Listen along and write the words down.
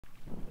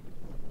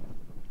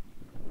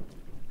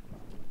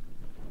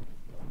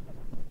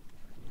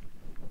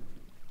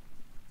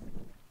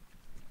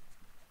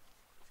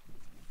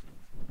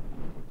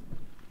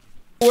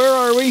Where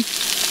are we?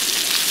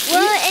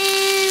 We're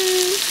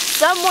in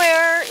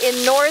somewhere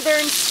in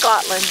northern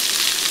Scotland.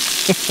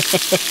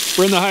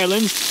 We're in the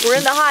Highlands. We're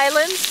in the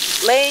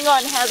Highlands, laying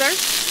on heather.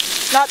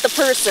 Not the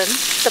person,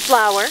 the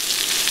flower.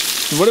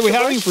 What are we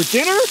having for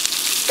dinner?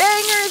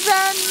 Bangers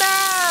and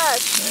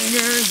mash!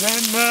 Bangers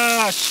and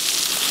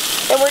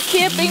mash. And we're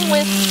camping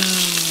with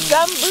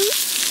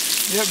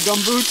gumboots. Yep,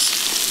 gumboots.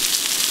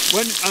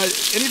 When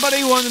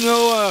anybody want to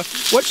know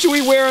what should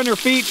we wear on our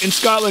feet in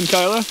Scotland,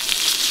 Kyla?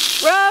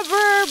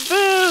 Rubber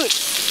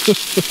boots.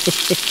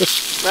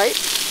 Right?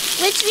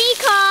 Which we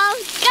call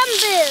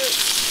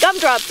gumboots.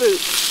 Gumdrop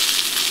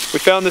boots. We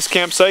found this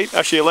campsite.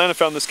 Actually, Alana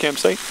found this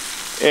campsite.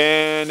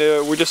 And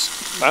we're just,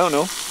 I don't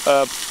know,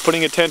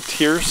 putting a tent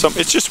here.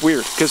 It's just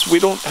weird because we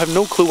don't have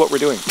no clue what we're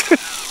doing.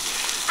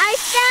 I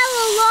fell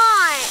a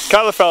lot.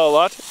 Kyla fell a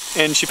lot,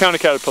 and she found a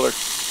caterpillar.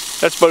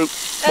 That's about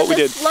what we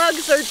did. The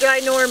slugs are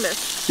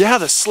ginormous. Yeah,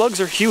 the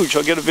slugs are huge.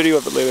 I'll get a video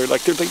of it later.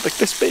 Like they're like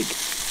this big.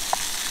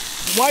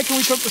 Why can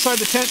we cook beside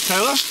the tent,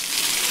 Kyla?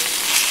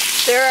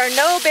 There are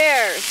no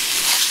bears.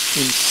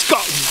 In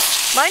Scotland.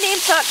 My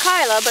name's not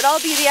Kyla, but I'll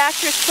be the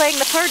actress playing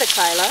the part of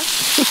Kyla.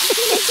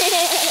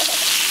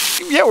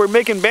 Yeah, we're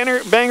making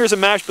bangers and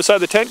mash beside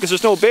the tent because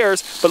there's no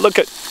bears, but look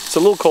it's a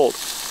little cold.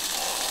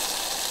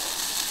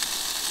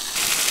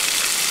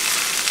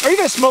 Are you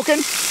guys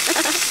smoking?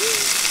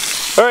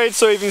 Alright,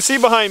 so you can see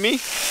behind me,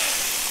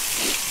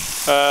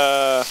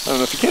 I don't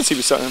know if you can see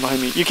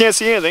behind me. You can't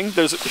see anything.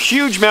 There's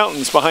huge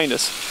mountains behind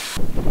us.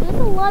 There's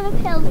a lot of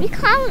hills. We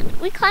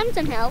climbed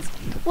some hills.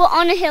 We're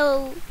on a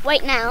hill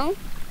right now.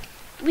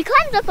 We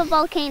climbed up a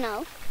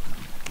volcano,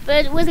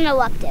 but it wasn't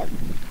eruptive.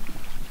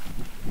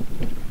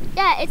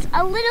 Yeah, it's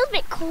a little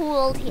bit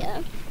cold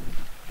here,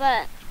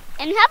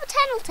 and we have a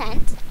tunnel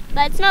tent,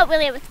 but it's not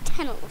really with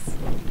tunnels.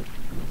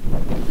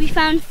 We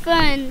found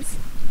ferns,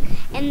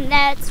 and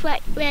that's where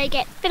I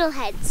get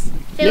fiddleheads.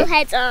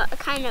 Fiddleheads are a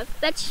kind of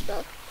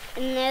vegetable,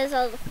 and there's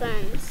all the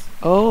ferns.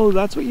 Oh,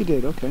 that's what you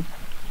did, okay.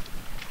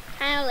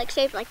 Kind of like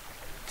shaped like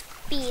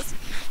bees.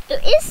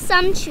 There is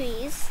some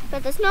trees,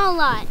 but there's not a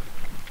lot.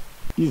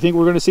 You think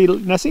we're going to see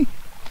Nessie?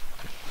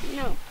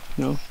 No.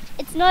 No?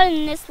 It's not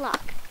in this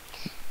lock.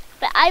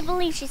 But I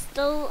believe she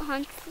still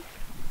haunts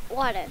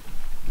water.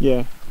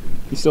 Yeah.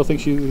 You still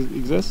think she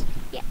exists?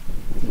 Yeah.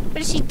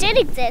 But if she did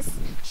exist,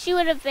 she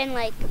would have been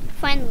like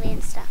friendly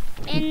and stuff.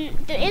 And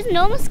there is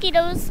no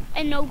mosquitoes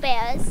and no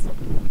bears.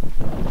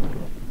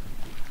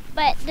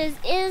 But there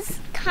is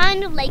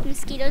kind of like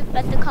mosquitoes,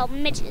 but they're called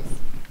midges.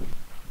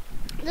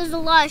 There's a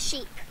lot of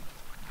sheep.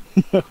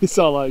 Yeah, we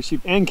saw a lot of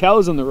sheep and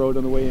cows on the road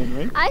on the way in,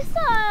 right? I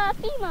saw a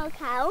female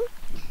cow.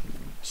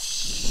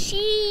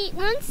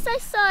 Once I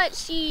saw it,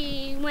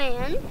 she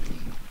ran.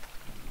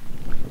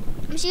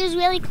 She was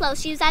really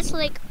close. She was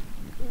actually like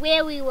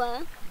where we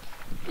were.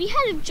 We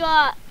had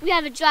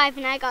a drive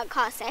and I got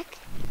car sick.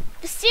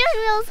 The steering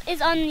wheel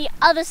is on the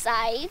other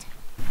side.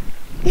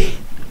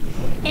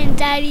 And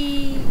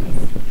Daddy's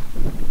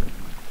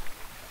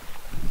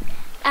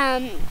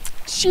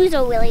shoes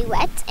are really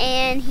wet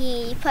and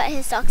he put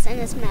his socks in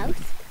his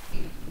mouth.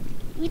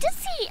 We did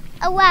see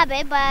a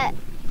rabbit, but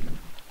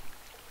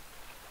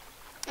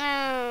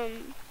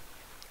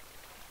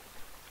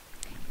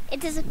it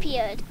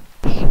disappeared.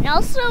 And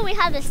also we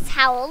had this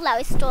towel that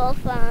we stole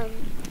from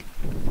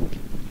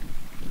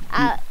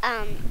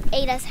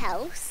Ada's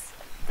house,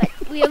 but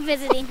we were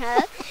visiting her,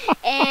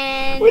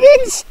 and we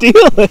didn't steal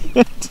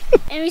it.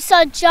 And we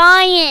saw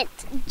giant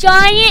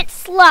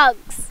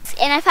slugs.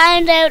 And I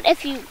found out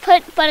if you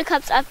put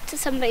buttercups up to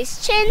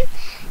somebody's chin,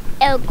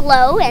 it'll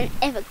glow, and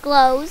if it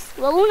glows,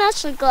 well, it won't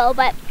actually glow,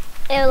 but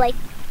it'll like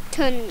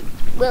turn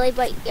really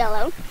bright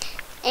yellow,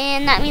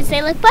 and that means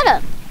they like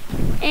butter.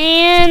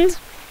 And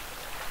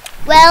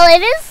well,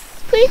 it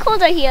is pretty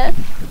cold out here,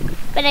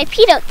 but I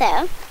peed out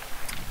there.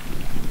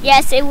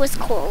 Yes, it was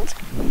cold.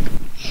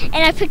 And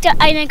I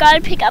got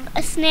to pick up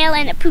a snail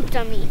and it pooped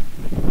on me.